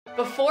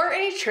Before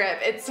any trip,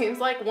 it seems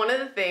like one of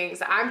the things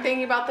I'm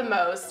thinking about the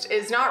most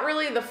is not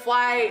really the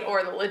flight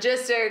or the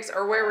logistics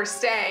or where we're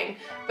staying,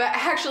 but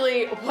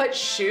actually what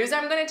shoes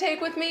I'm gonna take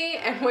with me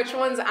and which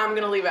ones I'm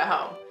gonna leave at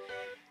home.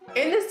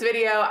 In this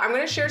video, I'm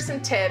gonna share some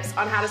tips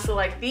on how to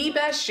select the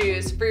best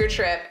shoes for your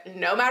trip,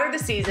 no matter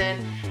the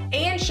season,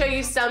 and show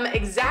you some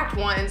exact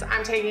ones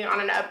I'm taking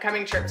on an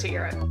upcoming trip to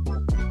Europe.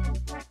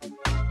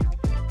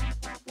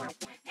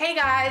 Hey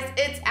guys,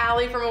 it's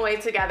Allie from Away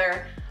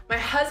Together. My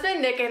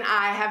husband Nick and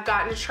I have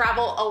gotten to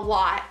travel a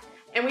lot,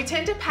 and we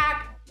tend to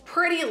pack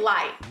pretty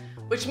light,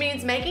 which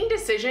means making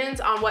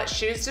decisions on what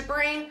shoes to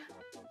bring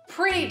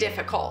pretty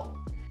difficult.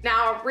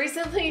 Now,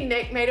 recently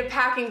Nick made a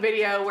packing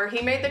video where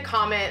he made the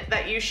comment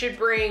that you should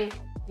bring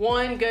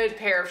one good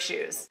pair of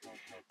shoes.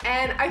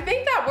 And I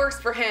think that works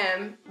for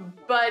him,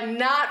 but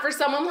not for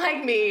someone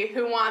like me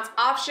who wants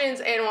options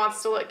and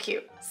wants to look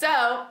cute.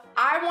 So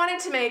I wanted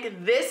to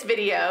make this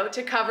video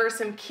to cover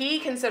some key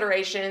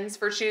considerations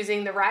for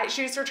choosing the right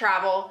shoes for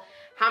travel,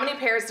 how many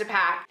pairs to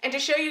pack, and to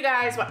show you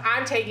guys what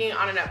I'm taking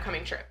on an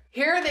upcoming trip.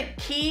 Here are the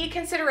key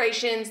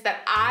considerations that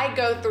I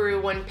go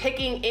through when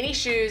picking any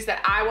shoes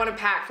that I want to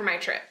pack for my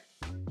trip: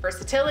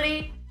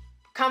 versatility,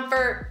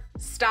 comfort,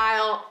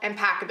 style, and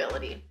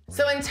packability.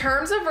 So in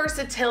terms of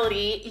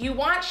versatility, you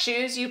want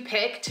shoes you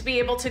pick to be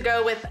able to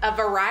go with a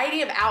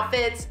variety of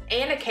outfits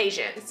and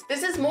occasions.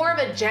 This is more of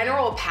a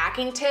general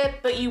packing tip,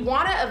 but you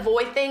want to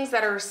avoid things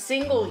that are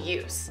single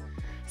use.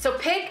 So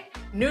pick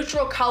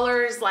neutral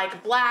colors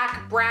like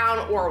black,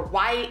 brown, or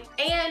white,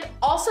 and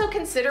also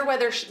consider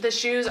whether the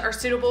shoes are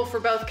suitable for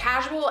both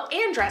casual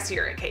and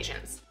dressier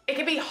occasions. It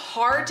can be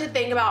hard to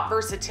think about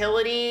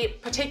versatility,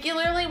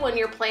 particularly when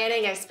you're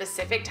planning a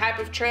specific type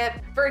of trip.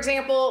 For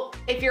example,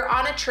 if you're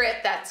on a trip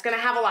that's gonna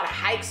have a lot of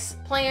hikes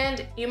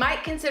planned, you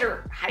might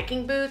consider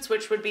hiking boots,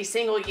 which would be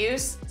single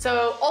use.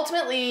 So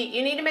ultimately,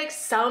 you need to make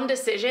some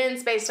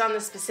decisions based on the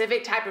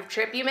specific type of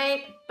trip you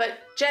make, but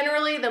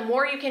generally, the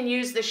more you can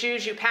use the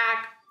shoes you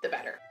pack, the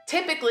better.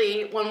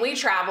 Typically, when we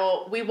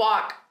travel, we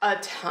walk a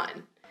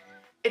ton.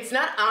 It's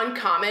not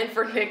uncommon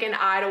for Nick and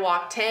I to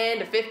walk 10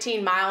 to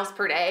 15 miles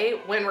per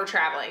day when we're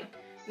traveling.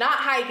 Not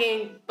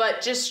hiking,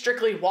 but just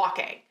strictly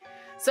walking.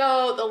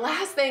 So the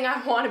last thing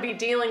I want to be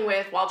dealing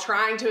with while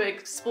trying to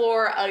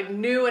explore a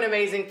new and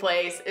amazing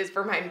place is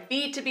for my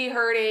feet to be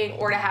hurting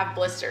or to have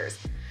blisters.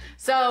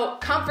 So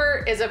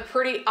comfort is a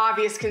pretty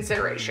obvious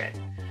consideration.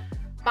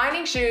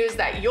 Finding shoes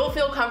that you'll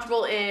feel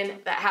comfortable in,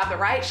 that have the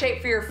right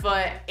shape for your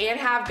foot, and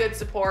have good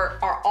support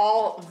are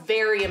all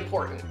very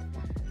important.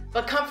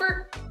 But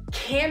comfort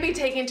can be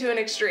taken to an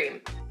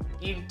extreme.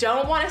 You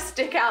don't want to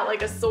stick out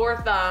like a sore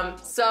thumb,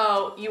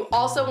 so you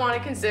also want to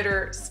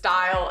consider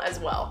style as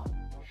well.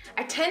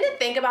 I tend to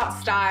think about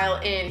style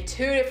in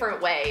two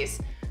different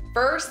ways.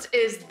 First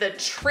is the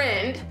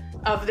trend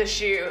of the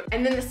shoe,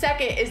 and then the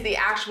second is the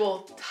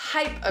actual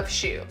type of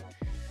shoe.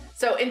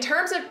 So in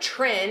terms of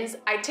trends,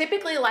 I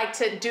typically like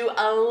to do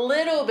a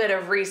little bit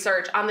of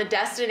research on the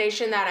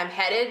destination that I'm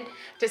headed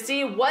to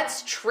see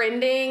what's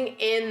trending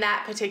in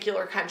that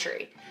particular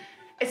country.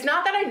 It's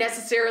not that I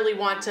necessarily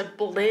want to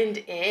blend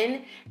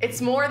in,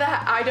 it's more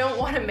that I don't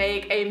want to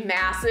make a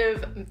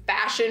massive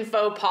fashion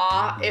faux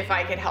pas if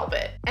I can help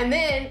it. And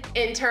then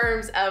in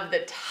terms of the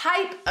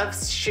type of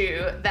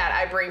shoe that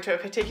I bring to a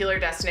particular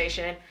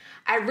destination,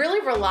 I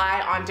really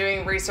rely on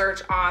doing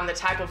research on the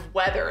type of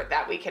weather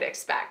that we could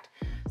expect.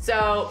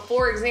 So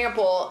for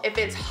example, if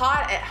it's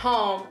hot at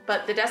home,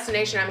 but the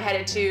destination I'm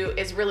headed to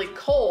is really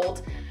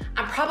cold,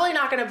 I'm probably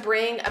not gonna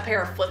bring a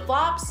pair of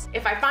flip-flops.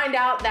 If I find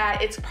out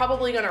that it's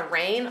probably gonna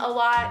rain a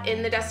lot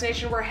in the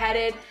destination we're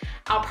headed,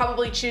 I'll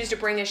probably choose to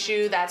bring a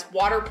shoe that's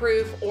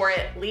waterproof or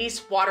at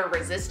least water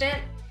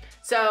resistant.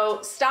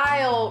 So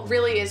style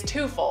really is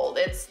twofold.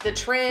 It's the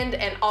trend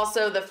and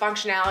also the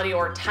functionality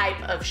or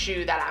type of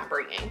shoe that I'm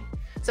bringing.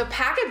 So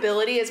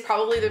packability is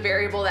probably the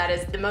variable that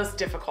is the most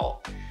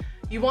difficult.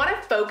 You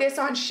wanna focus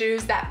on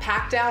shoes that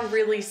pack down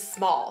really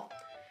small.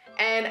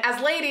 And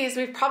as ladies,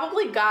 we've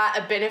probably got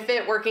a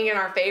benefit working in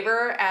our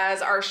favor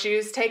as our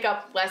shoes take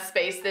up less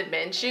space than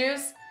men's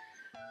shoes.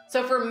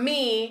 So for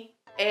me,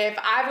 if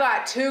I've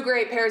got two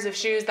great pairs of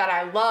shoes that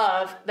I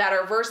love, that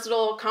are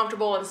versatile,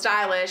 comfortable, and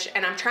stylish,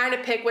 and I'm trying to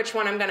pick which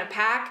one I'm gonna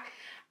pack,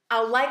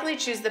 I'll likely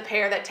choose the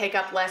pair that take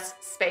up less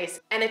space.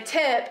 And a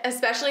tip,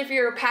 especially if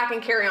you're pack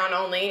and carry on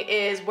only,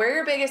 is wear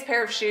your biggest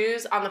pair of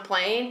shoes on the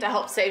plane to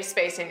help save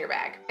space in your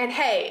bag. And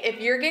hey, if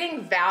you're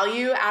getting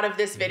value out of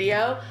this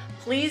video,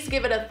 please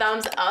give it a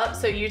thumbs up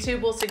so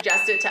YouTube will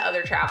suggest it to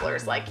other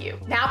travelers like you.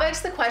 Now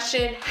begs the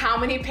question, how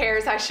many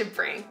pairs I should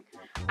bring?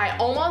 I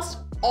almost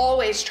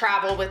always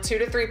travel with 2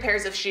 to 3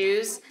 pairs of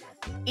shoes,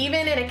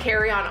 even in a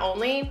carry-on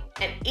only,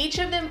 and each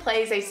of them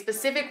plays a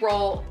specific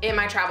role in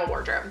my travel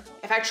wardrobe.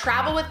 If I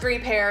travel with 3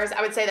 pairs,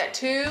 I would say that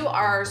 2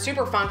 are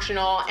super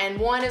functional and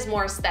 1 is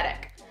more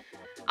aesthetic.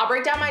 I'll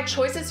break down my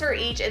choices for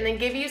each and then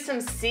give you some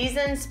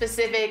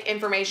season-specific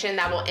information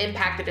that will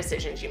impact the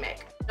decisions you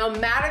make. No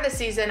matter the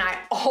season, I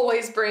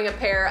always bring a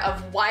pair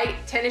of white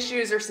tennis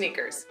shoes or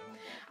sneakers.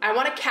 I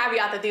want to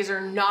caveat that these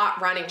are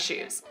not running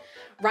shoes.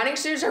 Running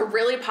shoes are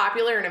really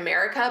popular in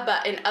America,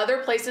 but in other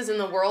places in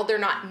the world, they're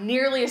not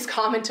nearly as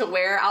common to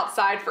wear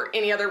outside for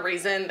any other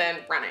reason than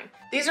running.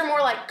 These are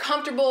more like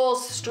comfortable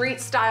street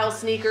style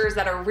sneakers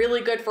that are really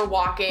good for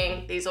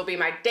walking. These will be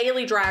my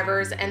daily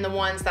drivers and the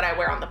ones that I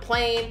wear on the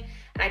plane.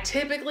 And I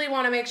typically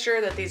want to make sure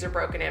that these are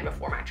broken in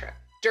before my trip.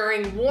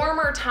 During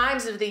warmer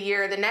times of the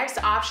year, the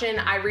next option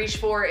I reach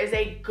for is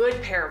a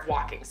good pair of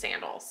walking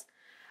sandals.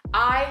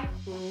 I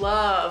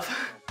love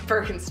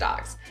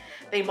Birkenstocks.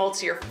 They mold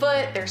to your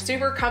foot, they're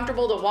super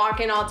comfortable to walk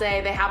in all day,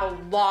 they have a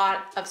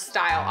lot of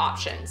style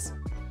options.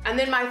 And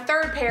then my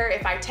third pair,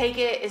 if I take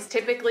it, is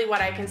typically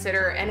what I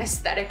consider an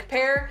aesthetic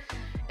pair.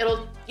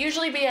 It'll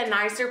usually be a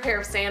nicer pair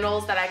of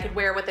sandals that I could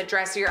wear with a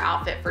dressier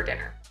outfit for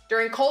dinner.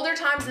 During colder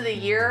times of the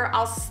year,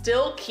 I'll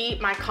still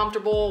keep my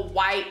comfortable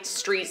white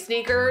street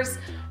sneakers,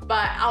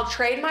 but I'll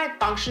trade my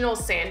functional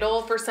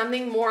sandal for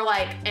something more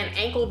like an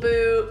ankle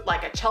boot,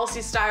 like a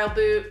Chelsea style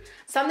boot,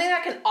 something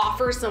that can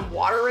offer some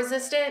water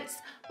resistance,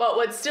 but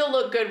would still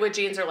look good with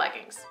jeans or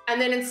leggings. And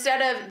then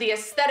instead of the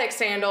aesthetic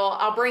sandal,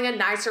 I'll bring a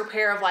nicer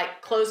pair of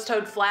like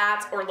closed-toed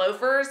flats or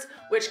loafers,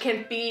 which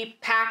can be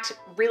packed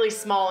really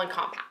small and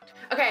compact.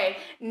 Okay,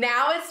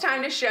 now it's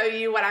time to show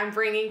you what I'm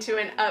bringing to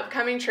an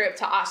upcoming trip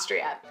to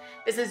Austria.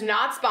 This is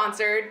not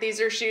sponsored.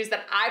 These are shoes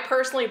that I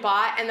personally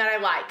bought and that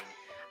I like.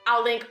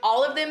 I'll link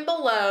all of them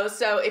below,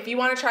 so if you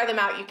want to try them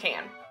out, you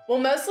can. We'll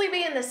mostly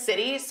be in the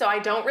city, so I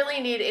don't really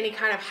need any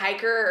kind of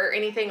hiker or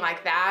anything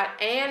like that,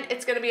 and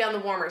it's gonna be on the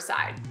warmer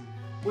side.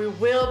 We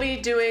will be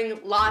doing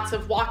lots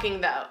of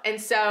walking though,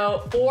 and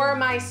so for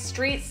my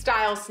street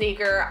style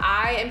sneaker,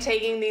 I am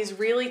taking these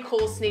really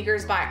cool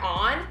sneakers by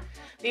On.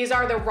 These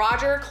are the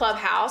Roger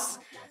Clubhouse.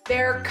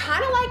 They're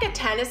kind of like a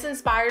tennis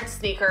inspired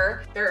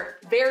sneaker. They're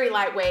very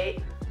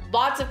lightweight,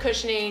 lots of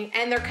cushioning,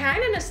 and they're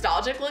kind of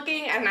nostalgic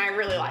looking, and I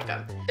really like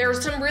them.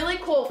 There's some really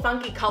cool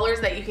funky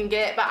colors that you can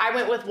get, but I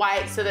went with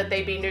white so that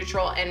they'd be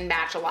neutral and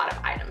match a lot of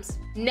items.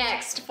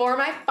 Next, for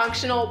my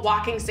functional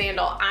walking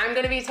sandal, I'm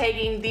gonna be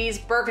taking these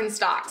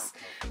Birkenstocks.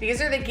 These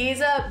are the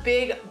Gizeh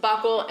Big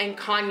Buckle and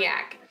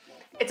Cognac.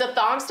 It's a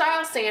thong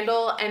style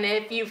sandal, and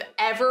if you've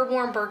ever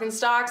worn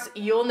Birkenstocks,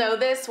 you'll know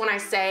this when I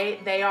say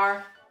they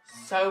are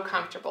so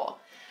comfortable.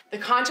 The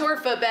contour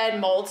footbed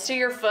molds to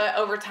your foot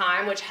over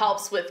time, which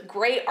helps with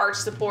great arch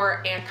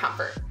support and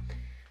comfort.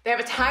 They have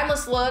a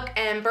timeless look,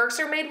 and Birks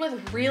are made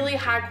with really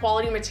high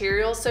quality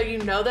materials, so you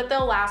know that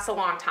they'll last a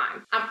long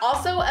time. I'm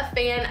also a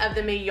fan of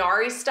the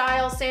Mayari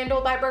style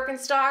sandal by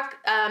Birkenstock.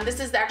 This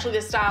is actually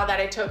the style that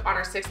I took on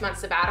our 6-month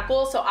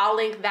sabbatical, so I'll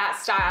link that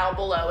style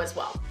below as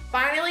well.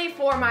 Finally,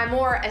 for my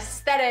more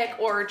aesthetic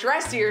or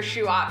dressier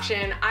shoe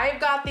option, I've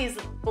got these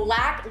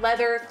black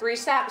leather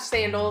 3-step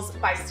sandals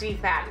by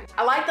Steve Madden.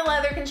 I like the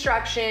leather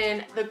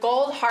construction, the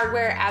gold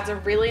hardware adds a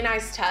really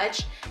nice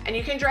touch, and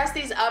you can dress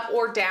these up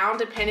or down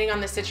depending on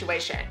the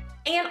situation.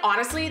 And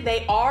honestly,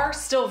 they are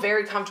still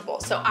very comfortable,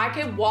 so I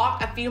could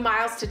walk a few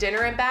miles to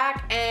dinner and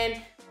back,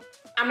 and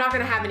I'm not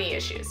gonna have any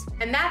issues.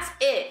 And that's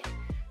it.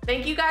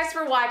 Thank you guys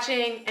for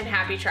watching, and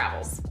happy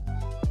travels.